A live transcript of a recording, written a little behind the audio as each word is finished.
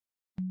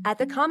At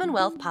the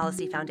Commonwealth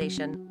Policy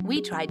Foundation,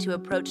 we try to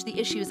approach the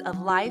issues of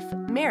life,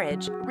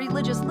 marriage,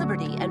 religious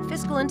liberty, and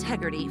fiscal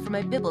integrity from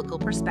a biblical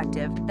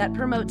perspective that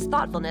promotes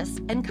thoughtfulness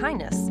and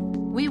kindness.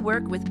 We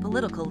work with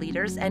political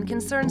leaders and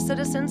concerned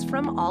citizens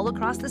from all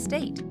across the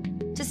state.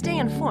 To stay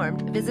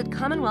informed, visit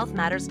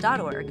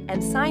commonwealthmatters.org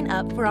and sign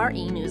up for our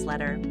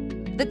e-newsletter.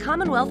 The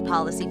Commonwealth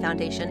Policy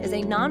Foundation is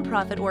a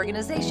nonprofit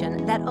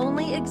organization that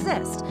only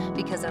exists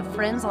because of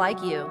friends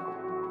like you.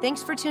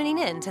 Thanks for tuning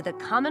in to the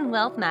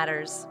Commonwealth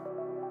Matters.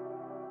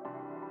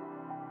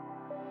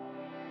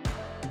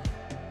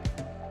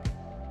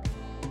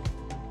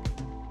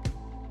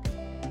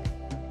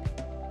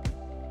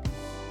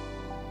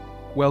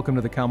 Welcome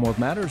to the Commonwealth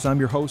Matters. I'm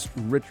your host,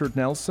 Richard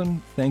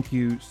Nelson. Thank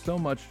you so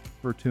much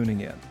for tuning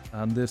in.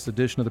 On this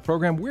edition of the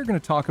program, we're going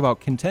to talk about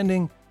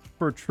contending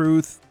for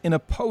truth in a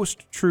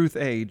post-truth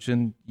age.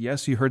 And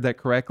yes, you heard that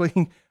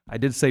correctly. I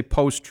did say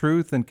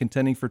post-truth and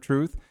contending for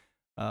truth.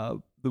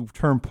 The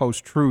term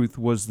post-truth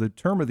was the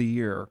term of the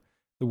year,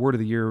 the word of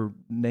the year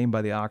named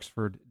by the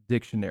Oxford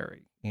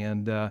Dictionary.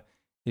 And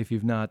if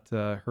you've not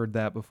heard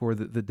that before,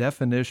 the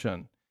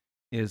definition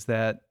is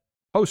that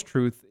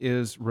post-truth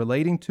is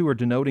relating to or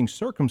denoting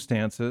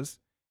circumstances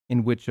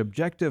in which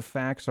objective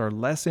facts are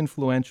less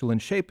influential in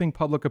shaping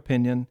public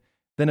opinion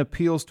than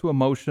appeals to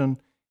emotion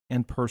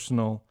and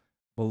personal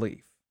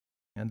belief.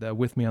 And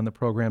with me on the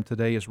program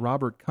today is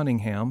Robert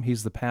Cunningham.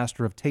 He's the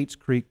pastor of Tates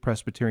Creek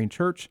Presbyterian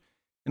Church.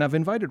 And I've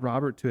invited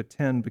Robert to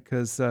attend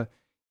because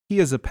he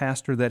is a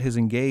pastor that has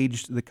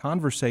engaged the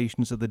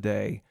conversations of the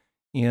day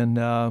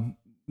in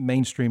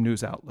mainstream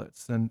news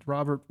outlets. And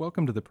Robert,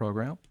 welcome to the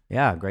program.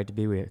 Yeah, great to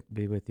be with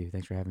you.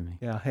 Thanks for having me.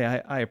 Yeah,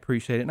 hey, I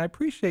appreciate it. And I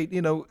appreciate,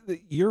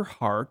 your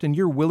heart and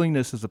your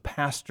willingness as a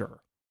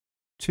pastor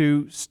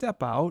to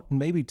step out and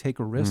maybe take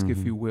a risk,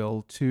 if you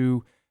will,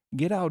 to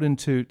get out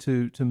into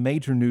to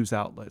major news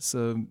outlets.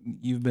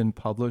 You've been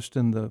published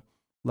in the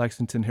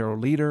Lexington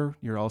Herald-Leader.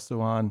 You're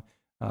also on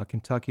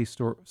Kentucky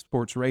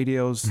Sports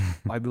Radio's,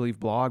 I believe,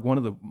 blog, one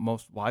of the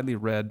most widely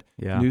read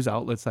news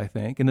outlets, I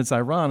think. And it's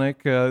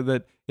ironic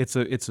that it's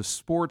a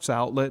sports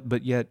outlet,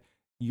 but yet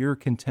you're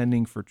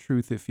contending for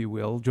truth, if you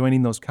will,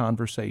 joining those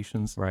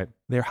conversations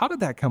there. How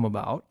did that come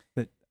about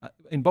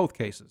in both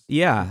cases?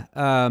 Yeah.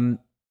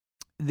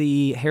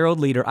 The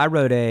Herald-Leader, I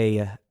wrote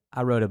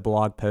a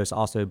blog post,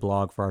 also a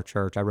blog for our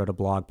church. I wrote a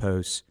blog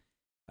post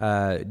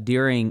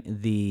during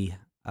the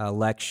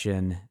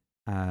election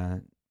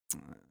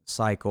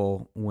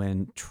cycle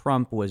when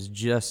Trump was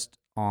just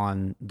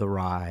on the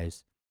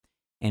rise,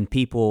 and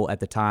people at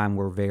the time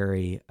were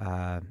very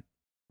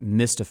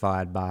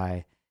mystified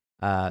by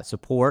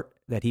support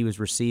that he was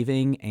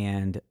receiving,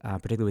 and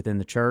particularly within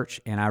the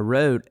church. And I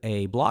wrote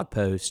a blog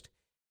post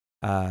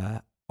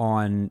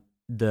on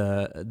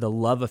the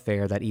love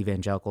affair that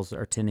evangelicals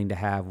are tending to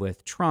have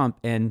with Trump,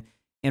 and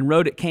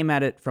came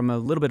at it from a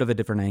little bit of a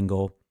different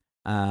angle.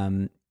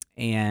 And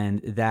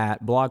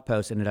that blog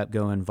post ended up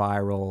going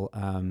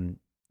viral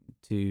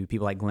to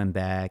people like Glenn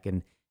Beck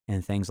and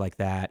things like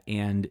that.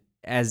 And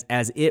as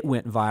it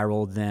went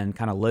viral, then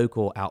kind of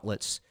local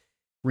outlets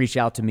reached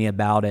out to me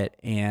about it.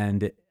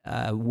 And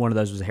one of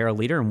those was a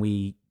Herald-Leader, and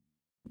we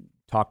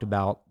talked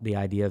about the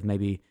idea of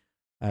maybe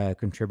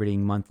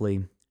contributing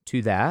monthly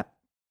to that.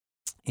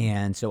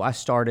 And so I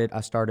started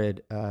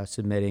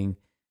submitting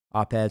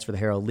op-eds for the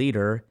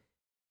Herald-Leader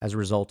as a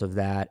result of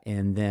that.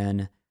 And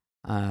then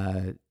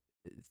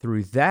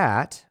through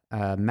that,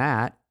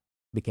 Matt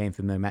became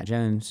familiar. Matt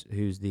Jones,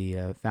 who's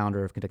the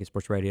founder of Kentucky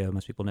Sports Radio,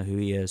 most people know who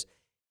he is.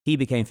 He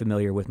became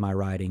familiar with my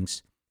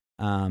writings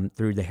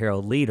through the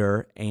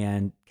Herald-Leader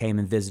and came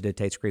and visited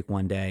Tates Creek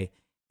one day,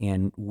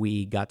 and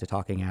we got to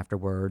talking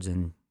afterwards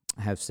and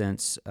have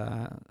since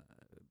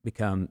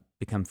become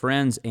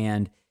friends.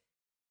 And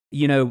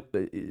he's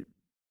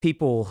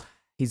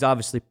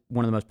obviously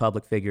one of the most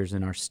public figures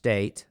in our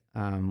state,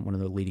 one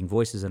of the leading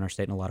voices in our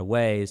state in a lot of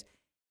ways.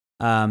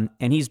 And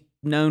he's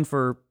known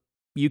for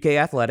UK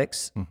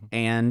athletics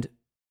and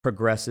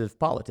progressive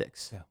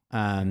politics.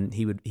 Yeah.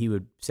 He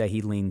would say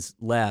he leans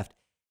left,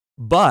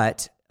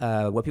 but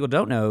what people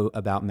don't know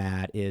about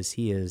Matt is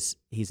he's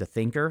a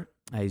thinker.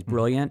 He's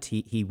brilliant.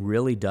 He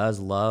really does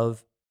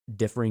love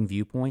differing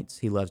viewpoints.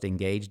 He loves to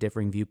engage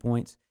differing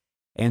viewpoints.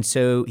 And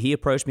so he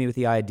approached me with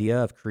the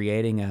idea of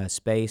creating a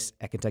space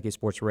at Kentucky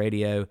Sports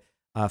Radio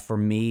for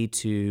me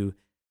to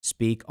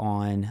speak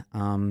on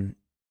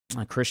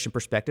a Christian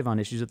perspective on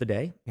issues of the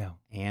day. Yeah.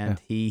 And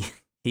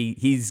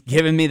he's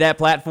given me that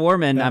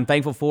platform, and I'm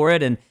thankful for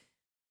it. And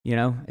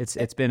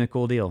it's been a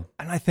cool deal.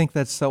 And I think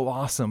that's so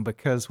awesome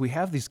because we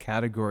have these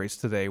categories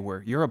today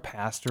where you're a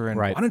pastor, and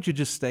why don't you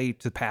just stay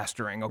to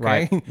pastoring,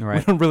 okay? Right.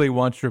 We don't really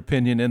want your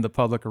opinion in the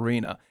public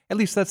arena. At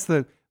least that's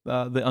the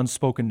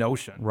unspoken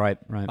notion. Right.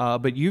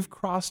 But you've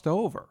crossed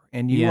over,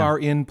 and you are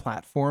in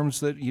platforms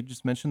that you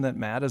just mentioned that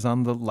Matt is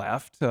on the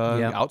left,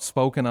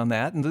 outspoken on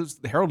that, and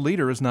the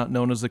Herald-Leader is not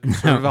known as a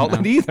conservative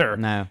outlet either.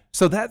 No.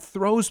 So that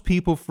throws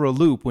people for a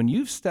loop when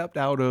you've stepped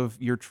out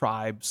of your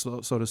tribe, so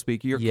to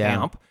speak, your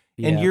camp,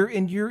 and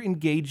you're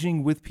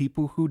engaging with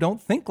people who don't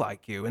think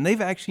like you, and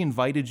they've actually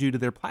invited you to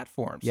their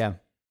platforms. Yeah.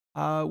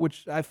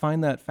 which I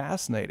find that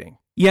fascinating.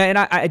 Yeah, and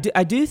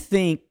I do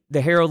think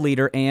the Herald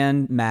Leader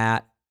and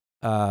Matt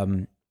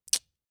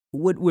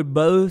would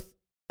both,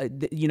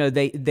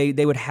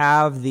 they would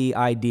have the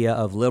idea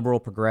of liberal,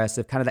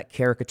 progressive, kind of that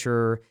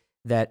caricature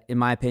that, in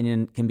my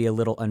opinion, can be a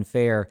little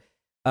unfair.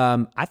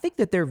 I think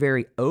that they're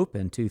very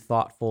open to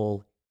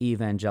thoughtful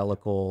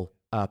evangelical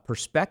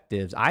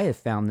perspectives. I have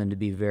found them to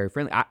be very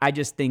friendly. I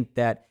just think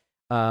that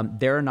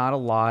there are not a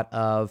lot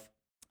of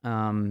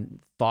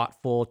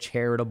thoughtful,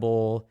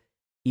 charitable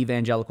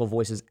evangelical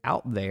voices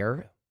out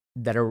there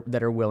that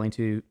are willing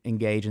to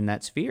engage in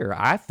that sphere.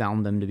 I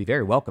found them to be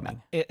very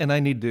welcoming. And I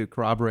need to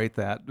corroborate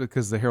that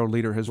because the Herald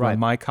Leader has Right. run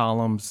my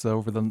columns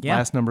over the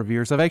last number of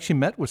years. I've actually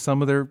met with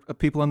some of their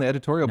people on the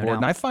editorial board,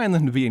 and I find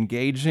them to be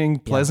engaging,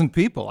 pleasant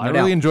people. I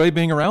really enjoy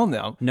being around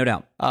them. No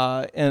doubt.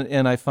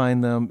 And I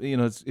find them,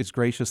 it's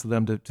gracious of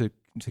them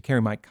to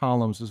carry my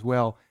columns as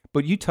well.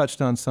 But you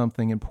touched on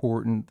something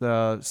important,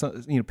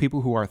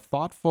 people who are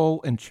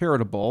thoughtful and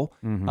charitable,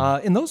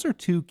 and those are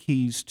two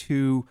keys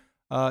to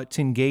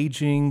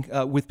engaging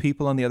with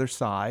people on the other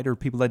side or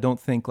people that don't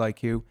think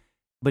like you.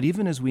 But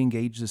even as we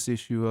engage this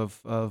issue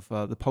of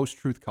the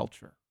post-truth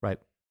culture, Right.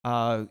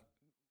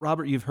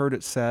 Robert, you've heard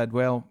it said,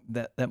 well,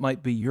 that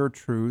might be your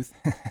truth.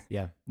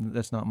 Yeah.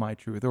 That's not my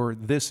truth. Or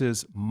this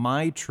is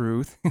my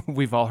truth.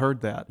 We've all heard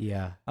that.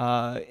 Yeah.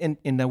 And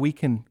now we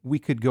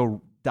could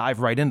go dive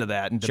right into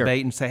that and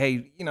debate and say,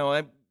 hey,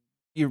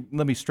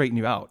 let me straighten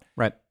you out.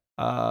 Right.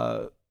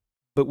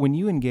 But when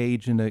you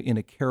engage in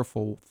a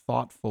careful,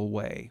 thoughtful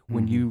way,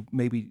 when you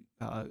maybe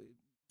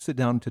sit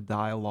down to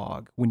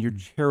dialogue, when you're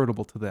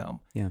charitable to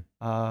them,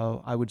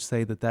 I would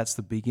say that's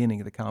the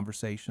beginning of the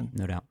conversation.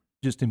 No doubt.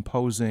 Just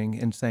imposing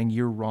and saying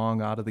you're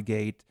wrong out of the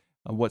gate.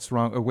 What's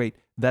wrong? Or wait,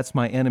 that's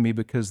my enemy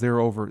because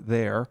they're over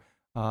there.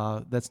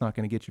 That's not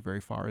going to get you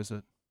very far, is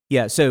it?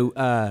 Yeah. So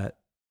I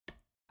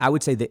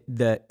would say that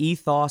the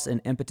ethos and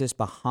impetus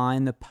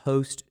behind the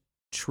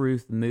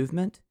post-truth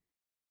movement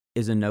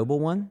is a noble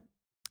one.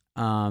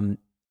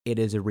 It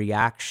is a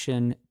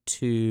reaction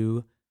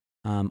to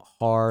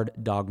hard,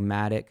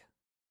 dogmatic,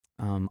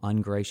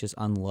 ungracious,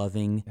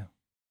 unloving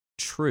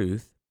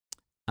truth.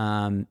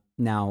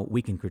 Now,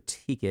 we can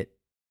critique it,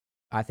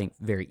 I think,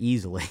 very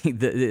easily.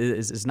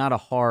 It's not a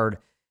hard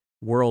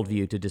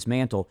worldview to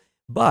dismantle.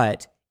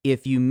 But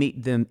if you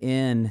meet them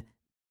in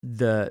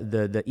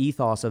the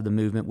ethos of the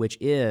movement, which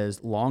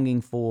is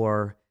longing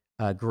for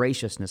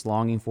graciousness,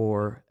 longing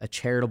for a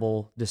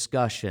charitable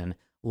discussion,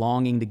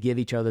 longing to give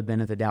each other the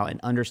benefit of the doubt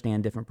and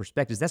understand different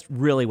perspectives. That's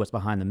really what's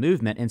behind the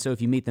movement. And so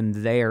if you meet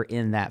them there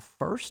in that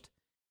first,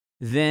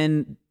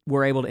 then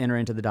we're able to enter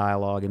into the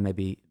dialogue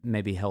and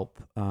maybe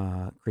help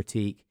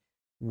critique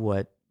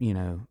what,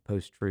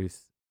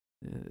 post-truth,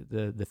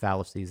 the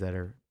fallacies that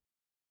are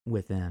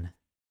within.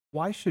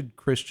 Why should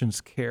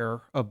Christians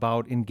care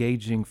about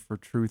engaging for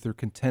truth or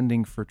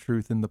contending for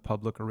truth in the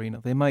public arena?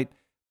 They might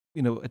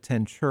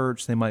attend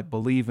church, they might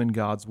believe in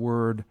God's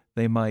word,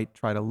 they might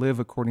try to live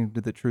according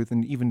to the truth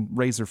and even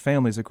raise their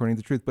families according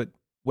to the truth. But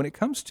when it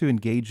comes to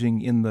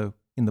engaging in the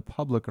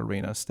public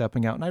arena,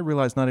 stepping out, and I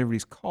realize not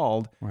everybody's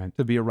called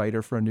to be a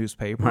writer for a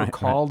newspaper, or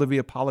called to be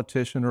a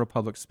politician or a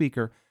public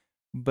speaker,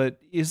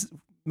 but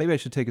maybe I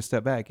should take a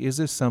step back. Is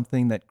this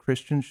something that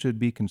Christians should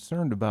be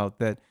concerned about,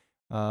 that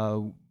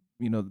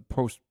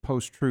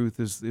post-truth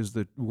is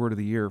the word of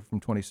the year from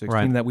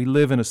 2016, that we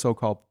live in a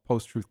so-called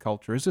post-truth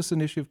culture? Is this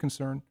an issue of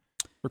concern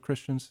for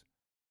Christians?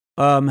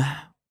 I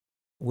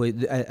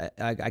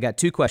got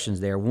two questions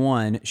there.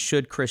 One,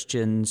 should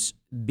Christians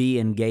be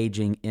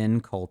engaging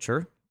in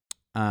culture?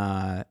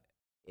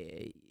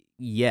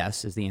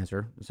 Yes is the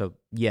answer. So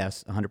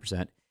yes,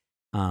 100%.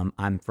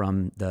 I'm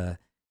from the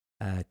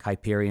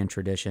Kuyperian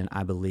tradition.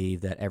 I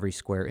believe that every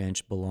square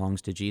inch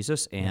belongs to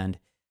Jesus, and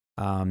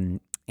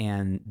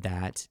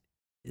that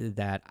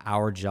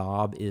our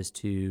job is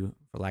to,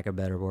 for lack of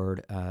a better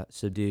word,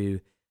 subdue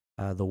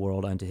the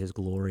world unto his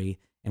glory.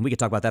 And we could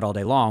talk about that all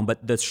day long,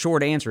 but the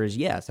short answer is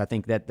yes. I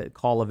think that the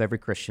call of every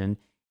Christian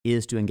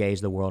is to engage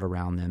the world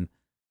around them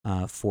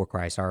for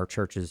Christ. Our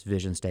church's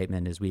vision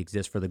statement is we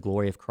exist for the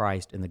glory of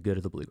Christ and the good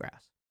of the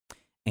bluegrass.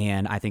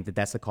 And I think that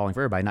that's the calling for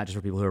everybody, not just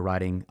for people who are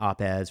writing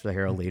op-eds for the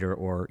Herald Leader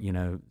or,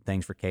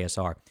 things for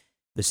KSR.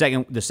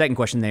 The second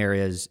question there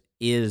is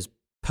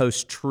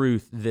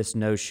post-truth this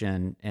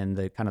notion and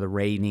the kind of the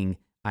reigning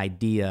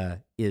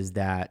idea, is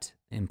that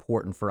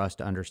important for us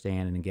to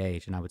understand and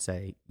engage? And I would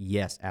say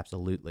yes,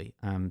 absolutely.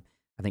 I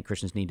think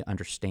Christians need to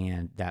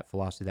understand that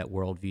philosophy, that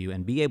worldview,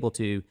 and be able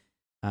to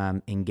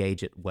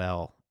engage it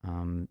well,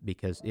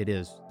 because it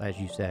is, as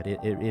you said,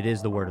 it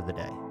is the word of the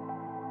day.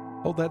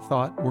 Hold that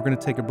thought. We're going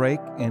to take a break,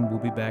 and we'll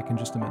be back in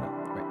just a minute.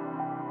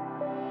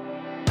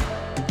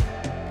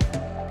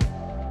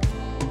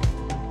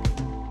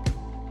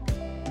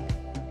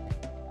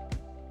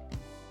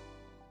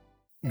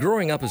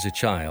 Growing up as a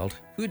child,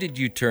 who did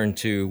you turn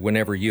to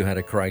whenever you had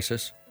a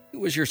crisis? Who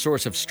was your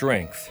source of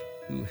strength?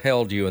 Who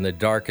held you in the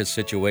darkest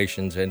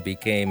situations and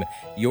became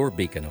your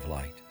beacon of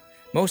light?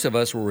 Most of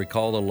us will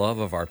recall the love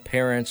of our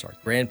parents, our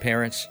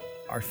grandparents,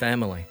 our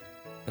family.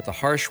 But the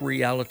harsh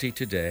reality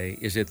today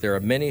is that there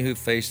are many who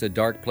face the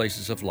dark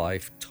places of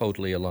life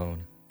totally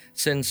alone.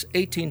 Since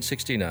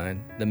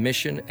 1869, the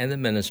mission and the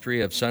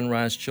ministry of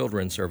Sunrise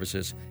Children's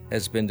Services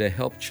has been to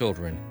help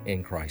children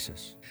in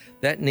crisis.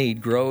 That need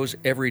grows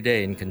every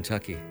day in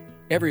Kentucky.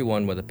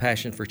 Everyone with a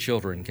passion for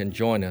children can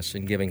join us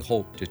in giving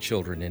hope to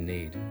children in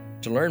need.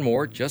 To learn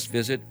more, just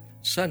visit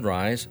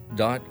sunrise.org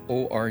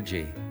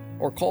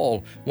or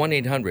call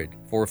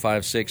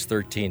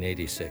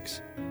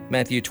 1-800-456-1386.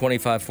 Matthew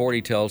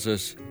 25:40 tells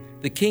us,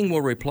 "The king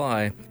will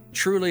reply,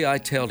 'Truly I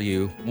tell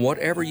you,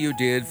 whatever you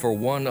did for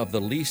one of the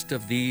least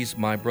of these,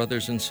 my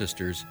brothers and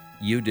sisters,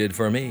 you did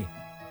for me.'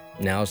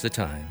 Now's the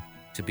time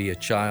to be a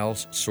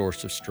child's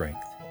source of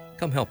strength.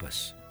 Come help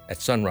us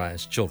at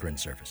Sunrise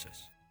Children's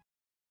Services."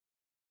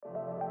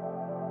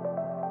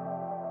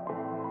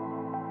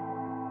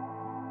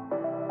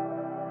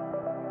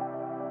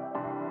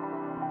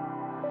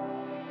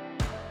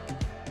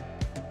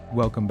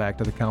 Welcome back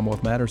to the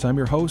Commonwealth Matters. I'm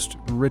your host,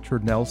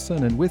 Richard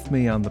Nelson, and with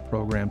me on the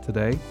program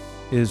today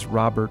is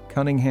Robert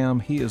Cunningham.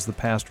 He is the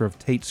pastor of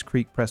Tate's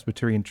Creek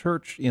Presbyterian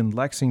Church in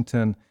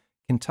Lexington,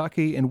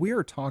 Kentucky, and we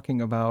are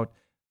talking about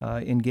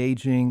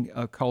engaging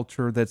a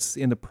culture that's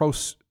in the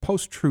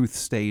post-truth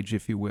stage,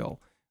 if you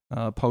will.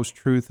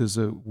 Post-truth is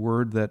a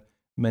word that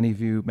many of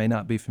you may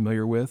not be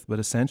familiar with, but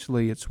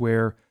essentially it's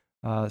where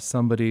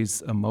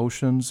somebody's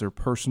emotions or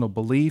personal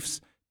beliefs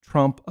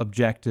trump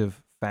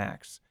objective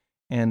facts.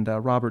 And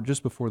Robert,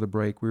 just before the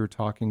break, we were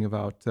talking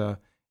about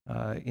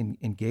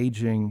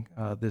engaging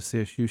this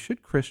issue.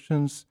 Should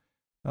Christians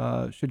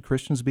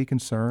be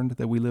concerned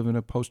that we live in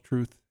a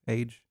post-truth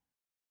age?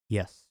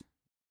 Yes.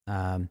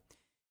 And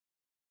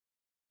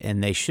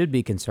they should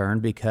be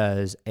concerned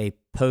because a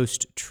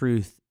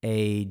post-truth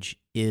age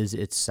is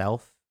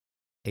itself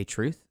a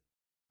truth.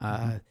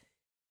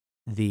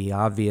 The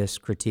obvious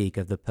critique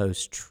of the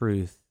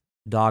post-truth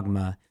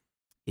dogma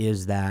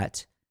is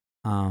that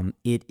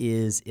it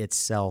is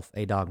itself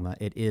a dogma.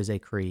 It is a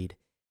creed.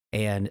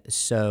 And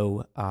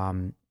so,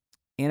 and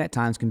at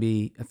times can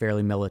be a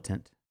fairly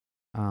militant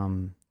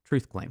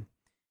truth claim.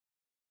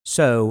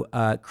 So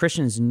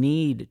Christians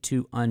need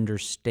to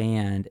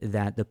understand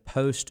that the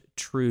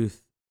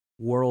post-truth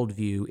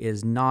worldview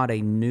is not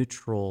a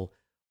neutral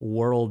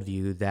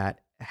worldview that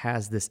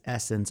has this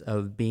essence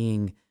of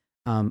being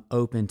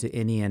open to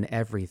any and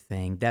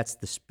everything. That's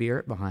the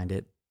spirit behind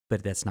it,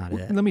 but that's not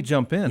it. Let me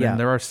jump in. Yeah. And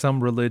there are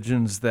some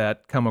religions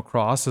that come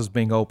across as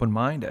being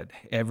open-minded.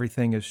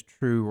 Everything is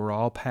true, or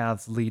all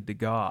paths lead to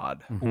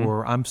God,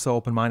 or I'm so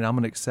open-minded, I'm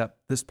going to accept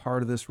this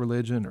part of this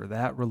religion or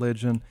that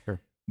religion. Sure.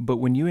 But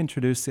when you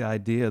introduce the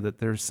idea that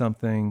there's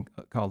something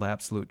called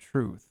absolute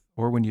truth,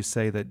 or when you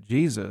say that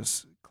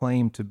Jesus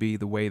claimed to be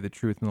the way, the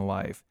truth, and the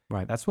life,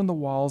 Right. that's when the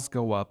walls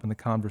go up and the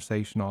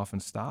conversation often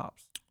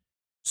stops.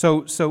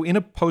 So in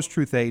a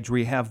post-truth age where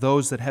you have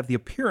those that have the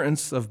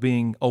appearance of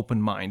being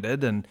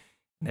open-minded and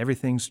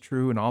everything's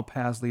true and all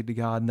paths lead to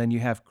God, and then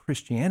you have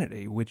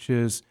Christianity, which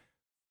is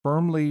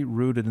firmly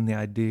rooted in the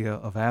idea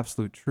of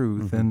absolute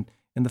truth. And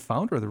the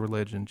founder of the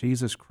religion,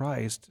 Jesus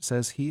Christ,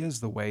 says he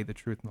is the way, the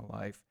truth, and the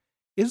life.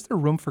 Is there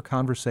room for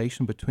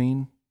conversation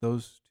between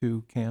those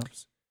two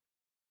camps?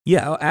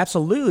 Yeah,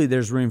 absolutely.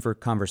 There's room for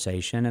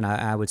conversation, and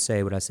I would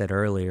say what I said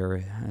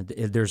earlier.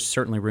 There's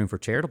certainly room for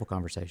charitable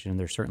conversation.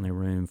 There's certainly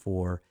room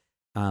for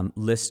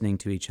listening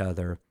to each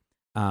other.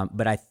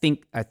 But I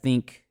think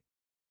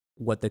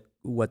what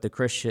the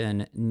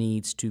Christian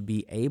needs to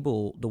be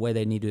able, the way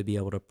they need to be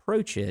able to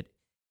approach it,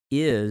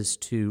 is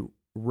to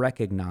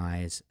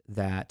recognize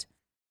that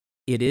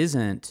it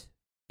isn't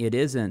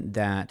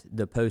that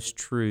the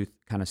post-truth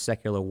kind of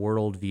secular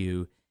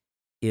worldview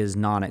is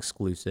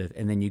non-exclusive,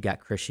 and then you got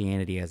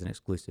Christianity as an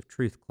exclusive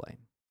truth claim.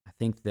 I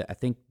think the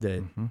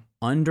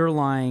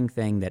underlying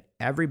thing that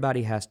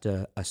everybody has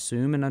to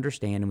assume and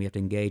understand, and we have to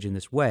engage in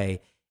this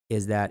way,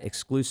 is that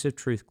exclusive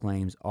truth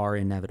claims are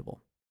inevitable.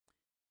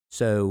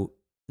 So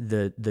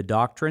the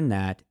doctrine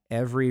that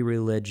every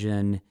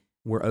religion,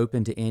 we're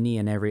open to any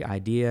and every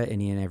idea,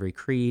 any and every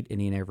creed,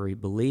 any and every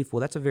belief, well,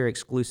 that's a very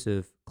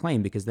exclusive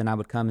claim, because then I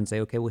would come and say,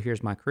 okay, well,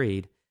 here's my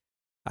creed.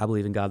 I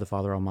believe in God the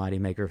Father Almighty,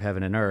 maker of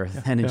heaven and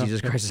earth, and in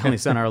Jesus Christ, His only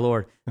Son, our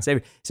Lord and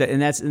Savior. So,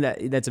 and that's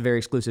a very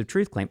exclusive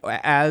truth claim.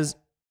 As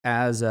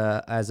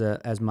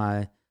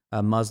my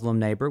Muslim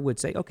neighbor would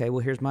say, okay, well,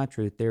 here's my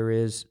truth. There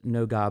is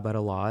no God but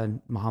Allah, and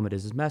Muhammad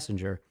is His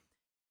messenger.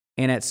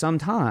 And at some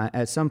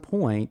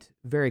point,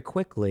 very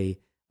quickly,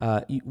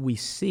 we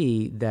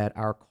see that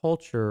our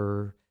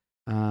culture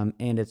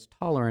and its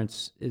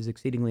tolerance is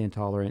exceedingly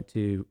intolerant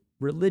to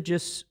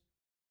religious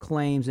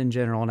claims in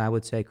general, and I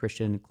would say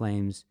Christian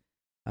claims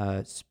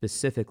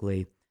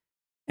specifically.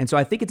 And so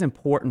I think it's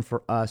important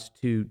for us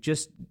to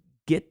just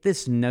get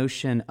this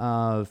notion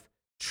of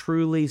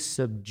truly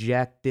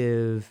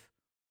subjective,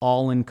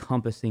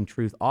 all-encompassing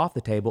truth off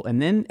the table,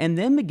 and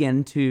then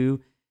begin to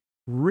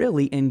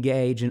really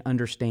engage and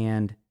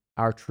understand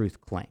our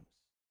truth claims.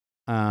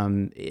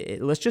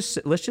 Let's just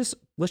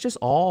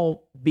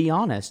all be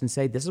honest and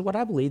say, this is what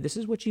I believe, this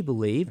is what you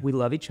believe, we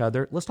love each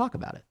other, let's talk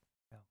about it.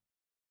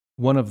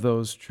 One of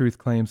those truth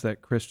claims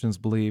that Christians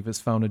believe is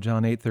found in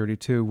John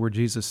 8:32, where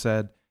Jesus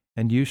said,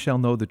 "And you shall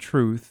know the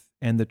truth,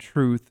 and the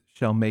truth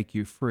shall make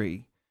you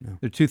free." Yeah.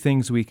 There are two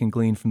things we can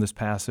glean from this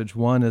passage.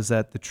 One is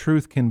that the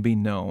truth can be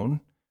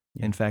known,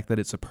 in fact, that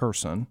it's a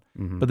person.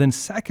 Mm-hmm. But then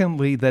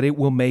secondly, that it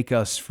will make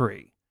us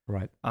free.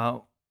 Right.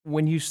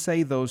 When you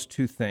say those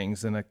two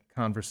things in a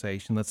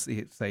conversation, let's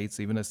say it's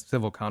even a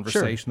civil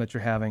conversation that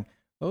you're having,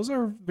 those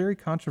are very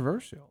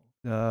controversial,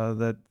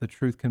 that the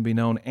truth can be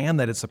known and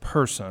that it's a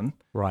person.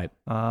 Right.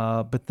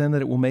 But then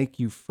that it will make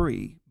you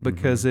free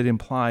because it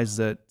implies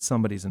that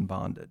somebody's in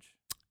bondage.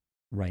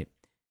 Right.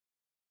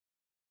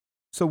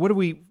 So what do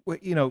we,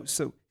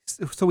 so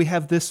we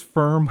have this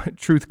firm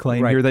truth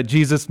claim here that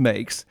Jesus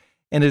makes.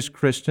 And as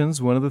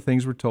Christians, one of the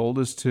things we're told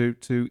is to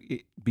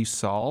be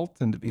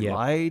salt and to be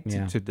light,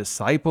 to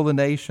disciple the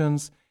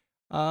nations.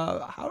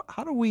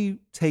 How do we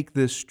take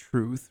this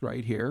truth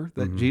right here,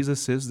 that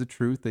Jesus is the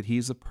truth, that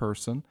he's a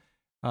person,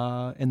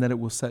 and that it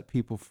will set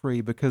people free?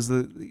 Because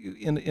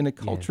in a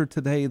culture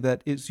today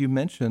that, as you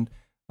mentioned,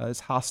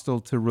 is hostile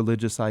to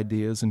religious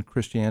ideas and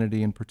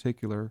Christianity in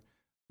particular,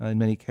 in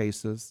many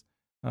cases,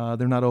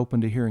 they're not open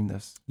to hearing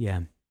this.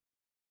 Yeah.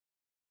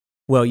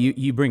 Well,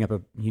 you bring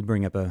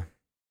up a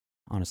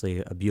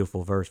honestly a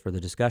beautiful verse for the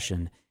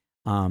discussion.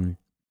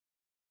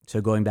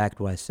 So going back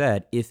to what I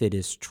said, if it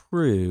is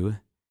true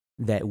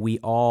that we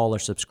all are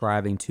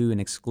subscribing to an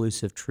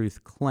exclusive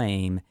truth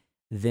claim,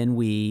 then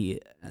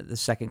the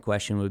second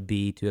question would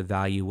be to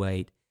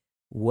evaluate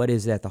what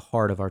is at the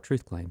heart of our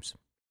truth claims.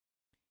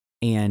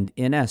 And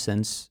in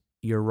essence,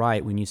 you're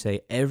right when you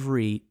say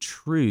every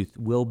truth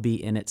will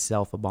be in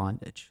itself a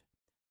bondage.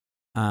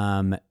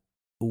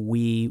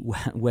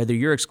 Whether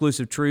your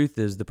exclusive truth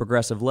is the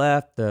progressive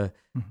left, the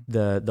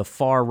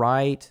far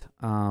right,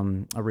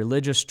 a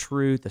religious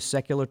truth, a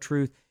secular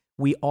truth,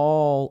 we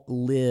all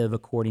live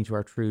according to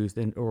our truth,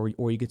 or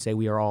you could say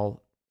we are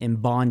all in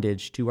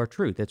bondage to our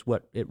truth. It's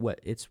what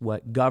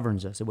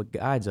governs us, it's what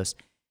guides us.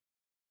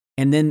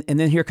 And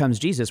then here comes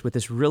Jesus with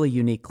this really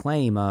unique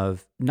claim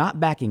of not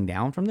backing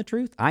down from the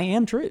truth. I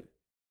am truth.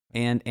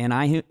 And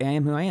I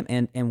am who I am.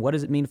 And what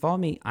does it mean to follow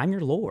me? I'm your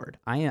Lord.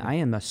 I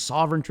am a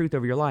sovereign truth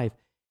over your life.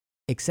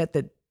 Except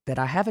that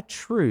I have a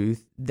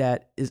truth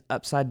that is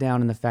upside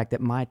down in the fact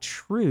that my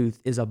truth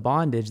is a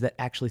bondage that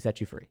actually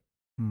sets you free.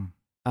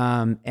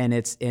 And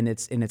it's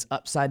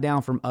upside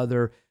down from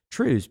other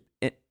truths.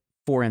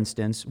 For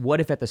instance, what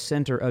if at the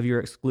center of your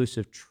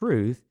exclusive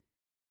truth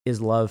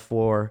is love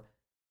for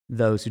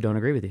those who don't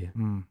agree with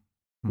you?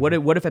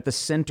 What if at the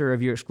center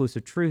of your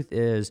exclusive truth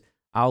is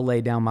I'll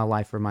lay down my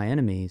life for my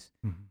enemies?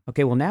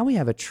 Okay, well now we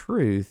have a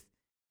truth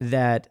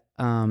that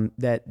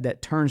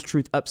turns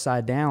truth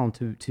upside down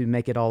to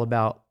make it all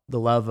about the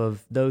love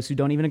of those who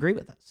don't even agree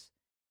with us.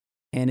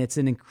 And it's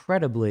an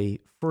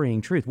incredibly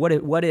freeing truth.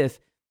 What if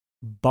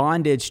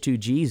bondage to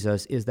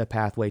Jesus is the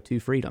pathway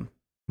to freedom?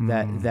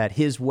 That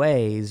his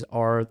ways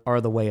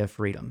are the way of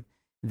freedom.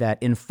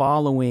 That in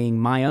following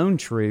my own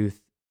truth,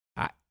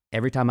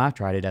 every time I've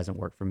tried it doesn't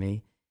work for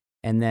me.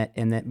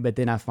 But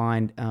then I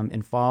find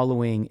in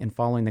following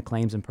the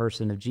claims and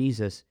person of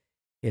Jesus,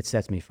 it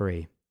sets me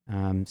free.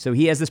 So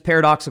he has this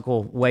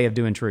paradoxical way of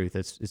doing truth.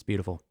 It's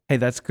beautiful. Hey,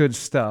 that's good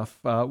stuff.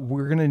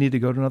 We're going to need to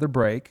go to another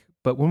break,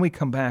 but when we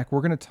come back,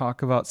 we're going to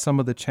talk about some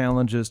of the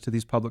challenges to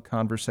these public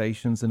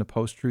conversations in a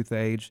post-truth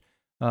age,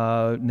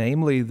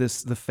 namely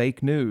the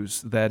fake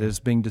news that is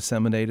being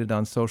disseminated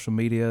on social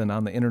media and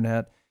on the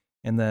internet,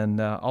 and then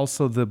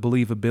also the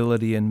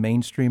believability in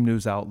mainstream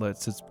news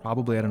outlets. It's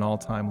probably at an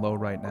all-time low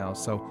right now.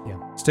 So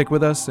stick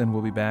with us, and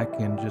we'll be back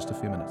in just a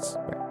few minutes.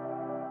 Right.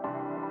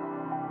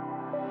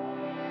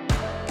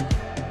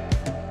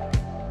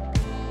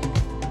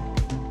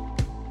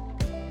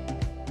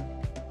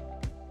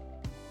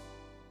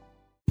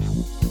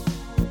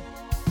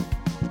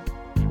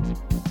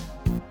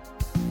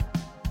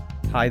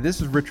 Hi,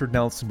 this is Richard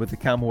Nelson with the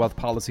Commonwealth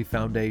Policy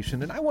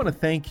Foundation, and I want to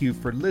thank you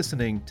for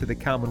listening to The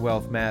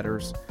Commonwealth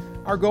Matters.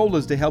 Our goal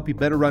is to help you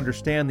better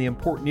understand the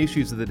important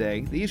issues of the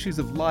day, the issues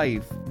of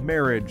life,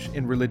 marriage,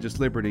 and religious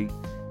liberty.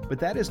 But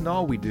that isn't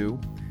all we do.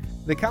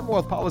 The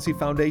Commonwealth Policy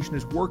Foundation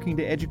is working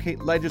to educate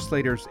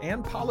legislators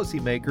and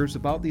policymakers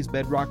about these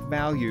bedrock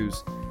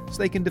values so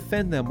they can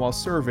defend them while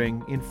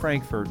serving in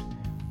Frankfurt.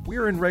 We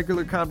are in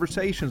regular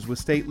conversations with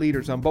state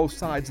leaders on both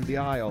sides of the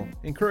aisle,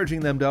 encouraging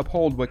them to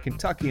uphold what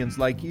Kentuckians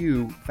like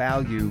you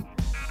value.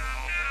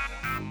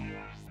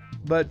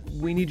 But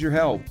we need your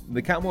help.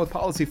 The Commonwealth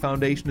Policy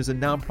Foundation is a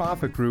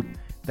nonprofit group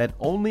that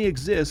only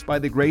exists by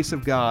the grace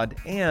of God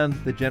and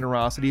the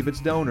generosity of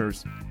its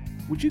donors.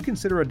 Would you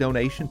consider a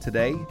donation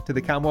today to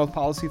the Commonwealth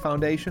Policy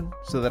Foundation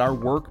so that our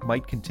work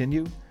might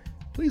continue?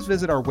 Please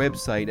visit our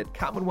website at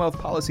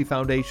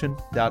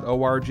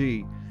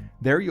commonwealthpolicyfoundation.org.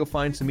 There you'll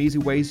find some easy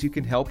ways you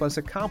can help us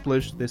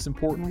accomplish this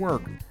important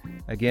work.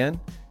 Again,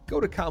 go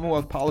to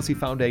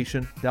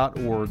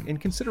commonwealthpolicyfoundation.org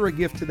and consider a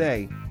gift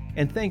today.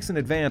 And thanks in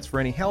advance for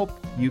any help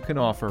you can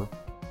offer.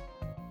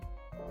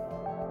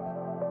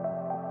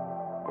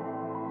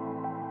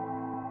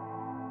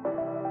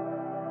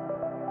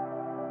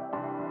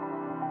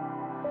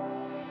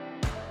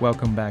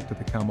 Welcome back to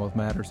the Commonwealth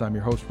Matters. I'm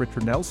your host,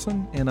 Richard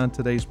Nelson, and on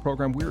today's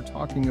program, we're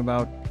talking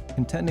about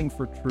contending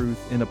for truth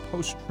in a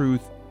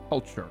post-truth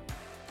culture.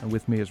 And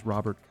with me is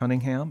Robert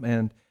Cunningham.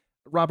 And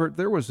Robert,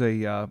 there was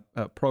a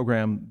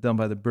program done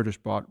by the British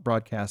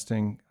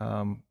Broadcasting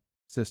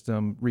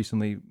System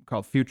recently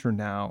called Future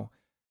Now,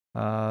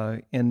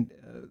 and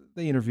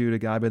they interviewed a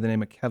guy by the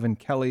name of Kevin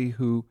Kelly,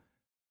 who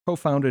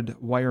co-founded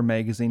Wire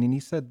magazine, and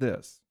he said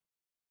this: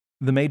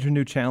 "The major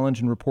new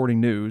challenge in reporting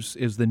news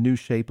is the new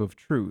shape of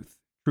truth.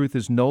 Truth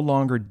is no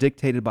longer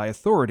dictated by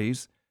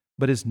authorities,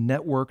 but is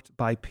networked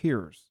by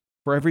peers.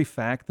 For every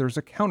fact, there's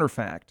a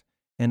counterfact,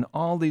 and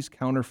all these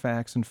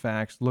counterfacts and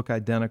facts look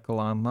identical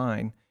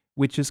online,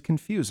 which is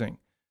confusing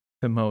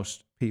to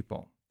most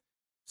people."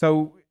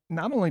 So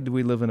not only do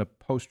we live in a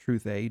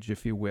post-truth age,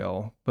 if you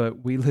will,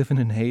 but we live in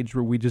an age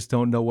where we just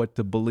don't know what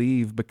to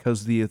believe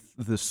because the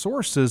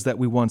sources that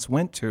we once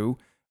went to,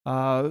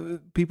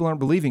 people aren't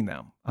believing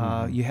them.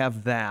 You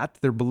have that.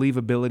 Their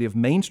believability of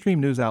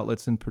mainstream news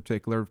outlets in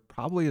particular,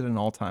 probably at an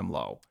all-time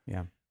low.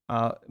 Yeah.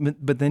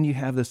 But then you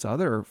have this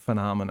other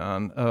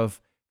phenomenon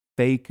of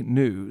fake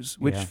news,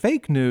 which Yeah.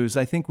 fake news,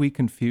 I think we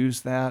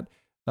confuse that.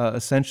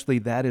 Essentially,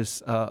 that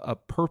is a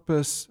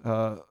purposely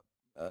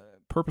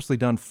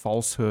done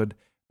falsehood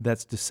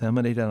that's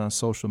disseminated on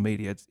social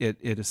media.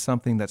 It is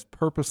something that's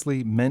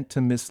purposely meant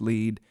to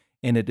mislead,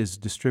 and it is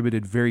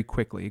distributed very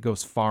quickly. It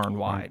goes far and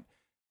wide. Right.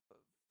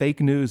 Fake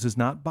news is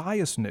not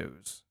biased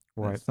news.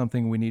 Right. That's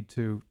something we need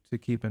to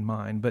keep in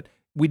mind. But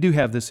we do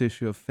have this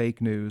issue of fake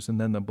news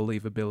and then the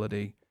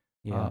believability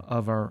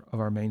of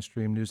our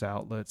mainstream news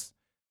outlets.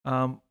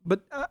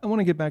 But I want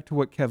to get back to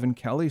what Kevin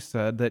Kelly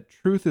said, that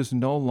truth is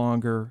no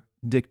longer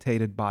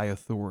dictated by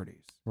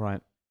authorities.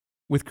 Right.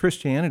 With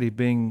Christianity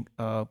being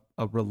a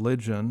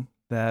religion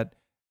that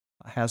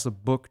has a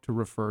book to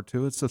refer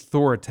to, it's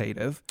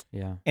authoritative.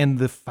 Yeah. And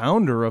the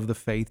founder of the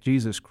faith,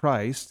 Jesus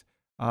Christ,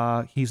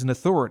 he's an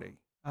authority.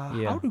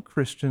 How do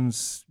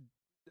Christians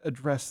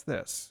address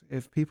this?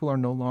 If people are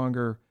no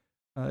longer,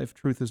 if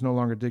truth is no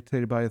longer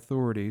dictated by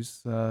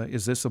authorities,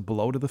 is this a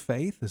blow to the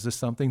faith? Is this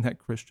something that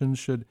Christians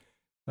should?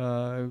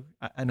 And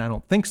I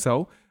don't think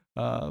so.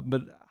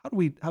 But how do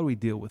we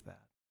deal with that?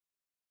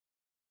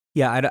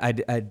 Yeah,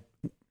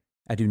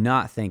 I do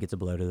not think it's a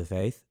blow to the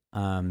faith.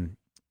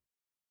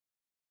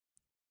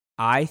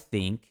 I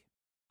think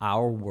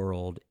our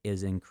world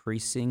is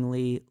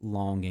increasingly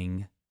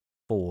longing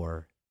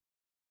for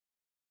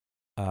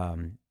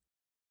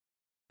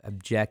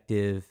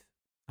objective,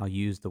 I'll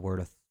use the word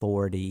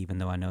authority, even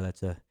though I know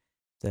that's a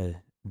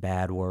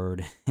bad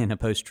word in a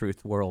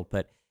post-truth world,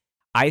 but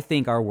I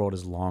think our world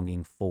is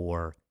longing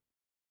for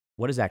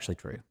what is actually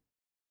true.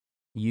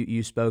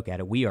 You spoke at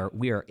it. We are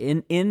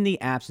in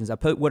the absence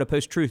of what a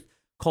post-truth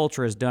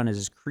culture has done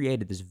is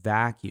created this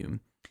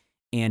vacuum,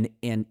 and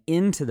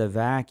into the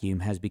vacuum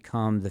has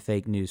become the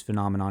fake news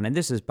phenomenon. And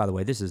this is, by the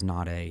way, this is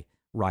not a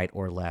right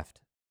or left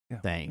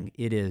thing.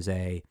 It is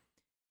a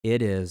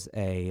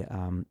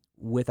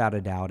without a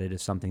doubt, it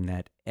is something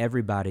that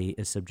everybody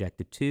is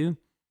subjected to.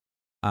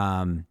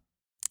 And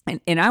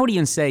I would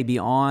even say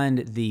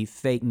beyond the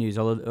fake news,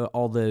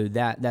 although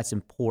that's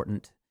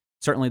important,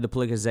 certainly the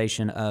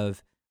politicization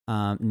of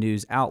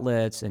news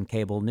outlets and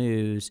cable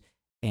news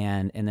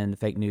and then the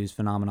fake news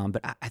phenomenon.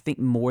 But I think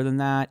more than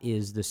that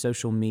is the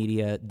social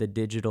media, the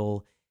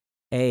digital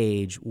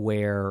age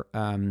where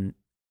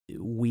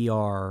we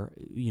are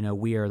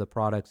the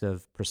products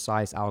of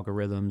precise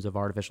algorithms of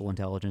artificial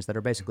intelligence that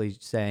are basically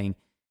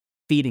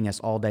feeding us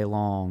all day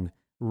long,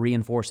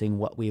 reinforcing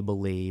what we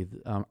believe.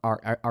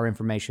 Our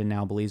information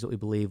now believes what we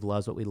believe,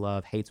 loves what we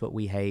love, hates what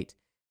we hate,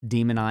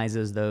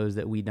 demonizes those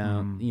that we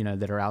don't,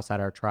 that are outside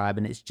our tribe.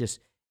 And it's just,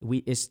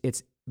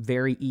 it's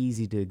very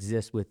easy to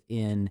exist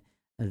within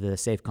the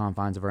safe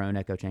confines of our own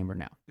echo chamber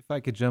now. If I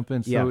could jump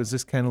in, so is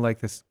this kind of like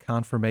this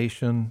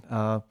confirmation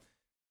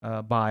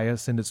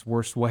bias in its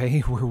worst way,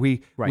 where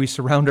we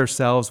surround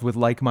ourselves with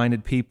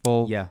like-minded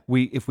people? Yeah.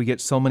 If we get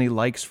so many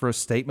likes for a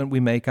statement we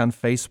make on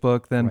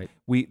Facebook, then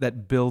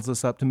that builds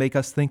us up to make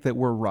us think that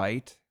we're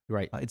right.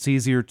 Right. It's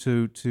easier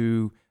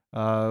to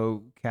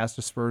cast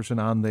aspersion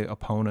on the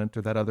opponent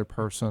or that other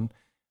person,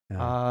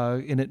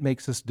 and it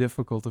makes us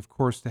difficult, of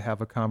course, to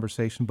have a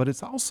conversation. But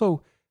it's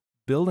also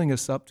building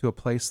us up to a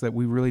place that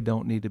we really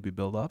don't need to be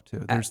built up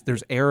to.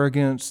 There's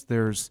arrogance.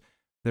 There's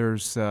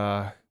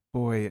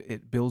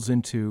it builds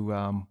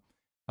into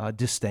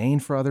disdain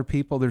for other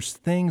people. There's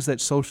things that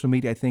social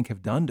media, I think,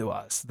 have done to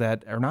us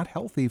that are not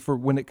healthy for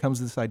when it comes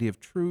to this idea of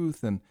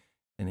truth and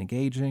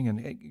engaging.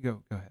 And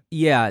go ahead.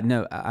 Yeah,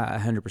 no,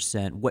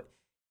 100%. What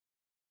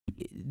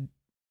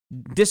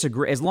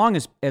disagree? As long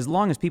as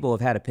people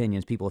have had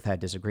opinions, people have had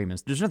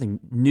disagreements. There's nothing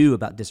new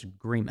about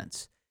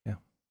disagreements. Yeah.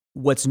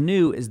 What's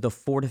new is the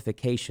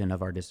fortification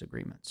of our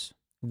disagreements.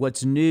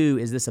 What's new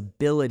is this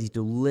ability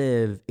to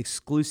live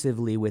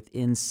exclusively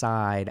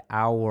inside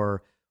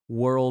our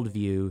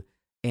worldview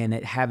and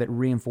have it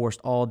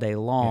reinforced all day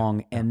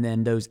long, and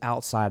then those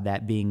outside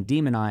that being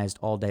demonized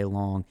all day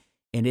long.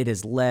 And it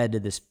has led to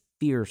this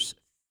fierce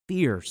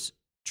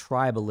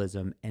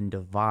tribalism and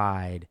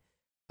divide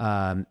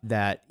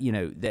that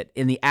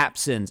in the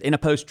absence, in a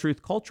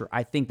post-truth culture,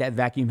 I think that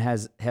vacuum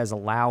has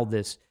allowed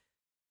this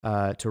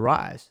to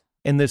rise.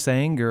 And this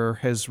anger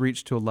has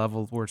reached to a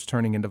level where it's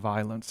turning into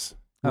violence.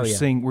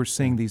 We're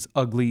seeing these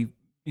ugly,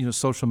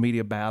 social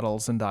media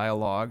battles and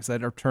dialogues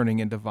that are turning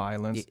into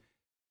violence.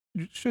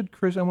 I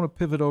want to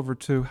pivot over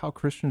to how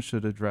Christians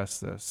should address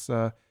this.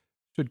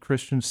 Should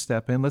Christians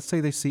step in? Let's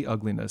say they see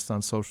ugliness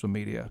on social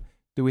media.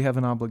 Do we have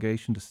an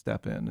obligation to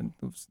step in and,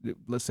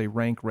 let's say,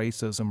 rank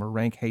racism or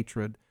rank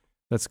hatred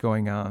that's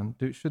going on?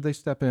 Should they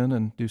step in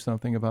and do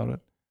something about it?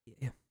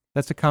 Yeah.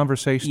 That's a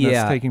conversation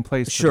that's taking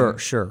place today.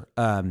 Sure.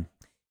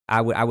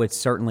 I would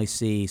certainly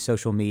see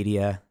social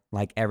media,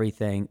 like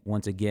everything,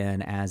 once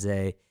again, as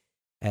a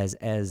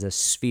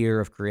sphere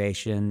of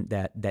creation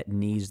that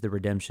needs the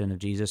redemption of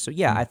Jesus. So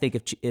I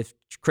think if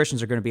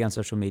Christians are going to be on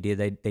social media,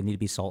 they need to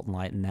be salt and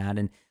light in that.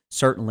 And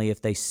certainly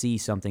if they see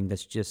something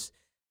that's just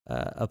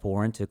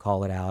abhorrent, to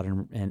call it out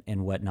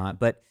and whatnot.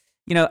 But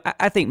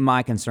I think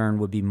my concern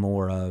would be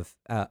more of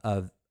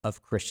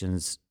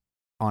Christians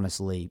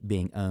honestly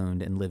being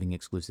owned and living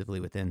exclusively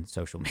within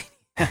social media,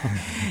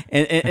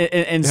 and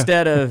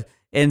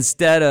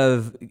instead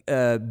of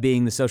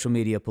being the social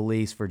media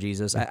police for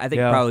Jesus. I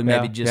think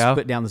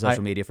put down the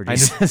social media for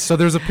Jesus. So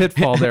there's a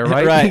pitfall there,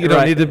 right? Right. You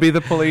don't need to be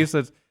the police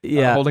that's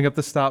holding up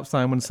the stop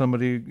sign when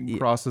somebody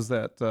crosses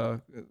that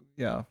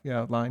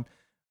line.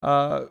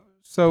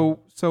 So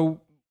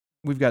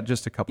we've got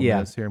just a couple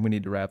minutes here, and we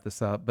need to wrap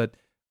this up. But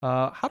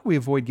how do we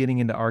avoid getting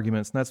into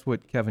arguments? And that's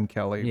what Kevin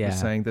Kelly was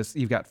saying.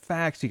 You've got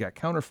facts, you got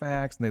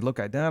counterfacts, and they look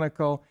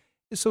identical.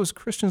 So as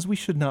Christians, we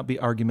should not be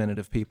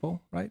argumentative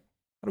people, right?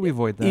 How do we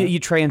avoid that? You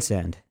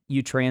transcend.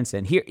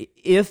 Here,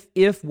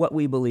 if what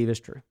we believe is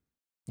true,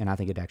 and I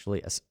think it actually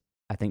is.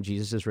 I think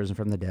Jesus is risen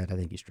from the dead. I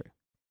think he's true.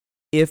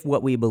 If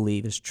what we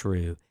believe is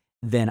true,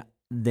 then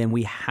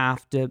we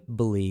have to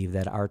believe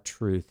that our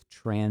truth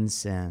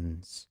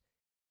transcends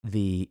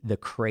the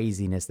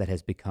craziness that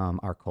has become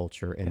our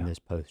culture in this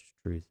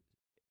post-truth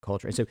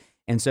culture.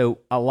 And so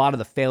a lot of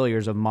the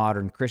failures of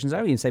modern Christians, I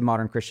don't even say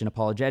modern Christian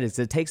apologetics,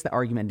 it takes the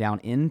argument down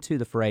into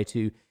the fray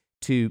to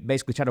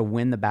basically try to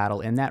win the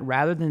battle in that,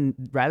 rather than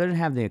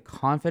have the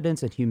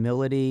confidence and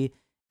humility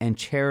and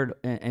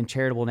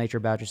charitable nature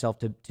about yourself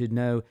to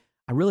know,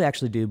 I really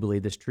actually do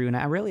believe this true, and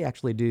I really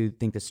actually do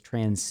think this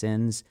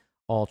transcends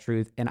all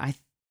truth. And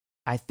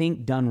I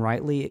think done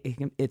rightly,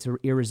 it's an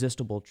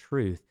irresistible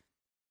truth.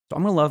 So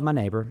I'm going to love my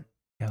neighbor.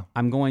 Yeah.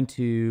 I'm going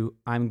to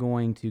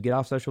get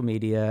off social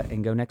media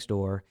and go next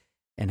door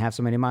and have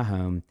somebody in my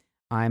home.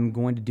 I'm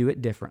going to do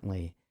it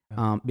differently.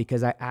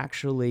 Because I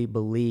actually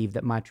believe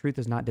that my truth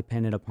is not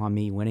dependent upon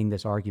me winning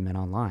this argument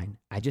online.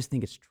 I just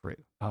think it's true,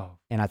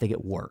 and I think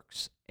it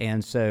works.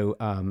 And so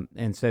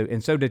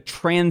to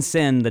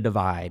transcend the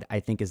divide, I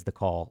think, is the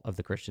call of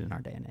the Christian in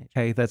our day and age.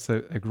 Hey, that's a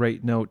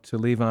great note to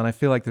leave on. I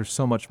feel like there's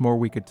so much more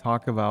we could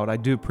talk about. I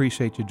do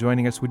appreciate you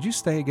joining us. Would you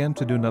stay again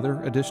to do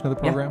another edition of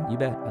the program? Yeah, you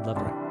bet. I'd love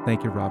it.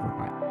 Thank you, Robert. All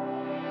right.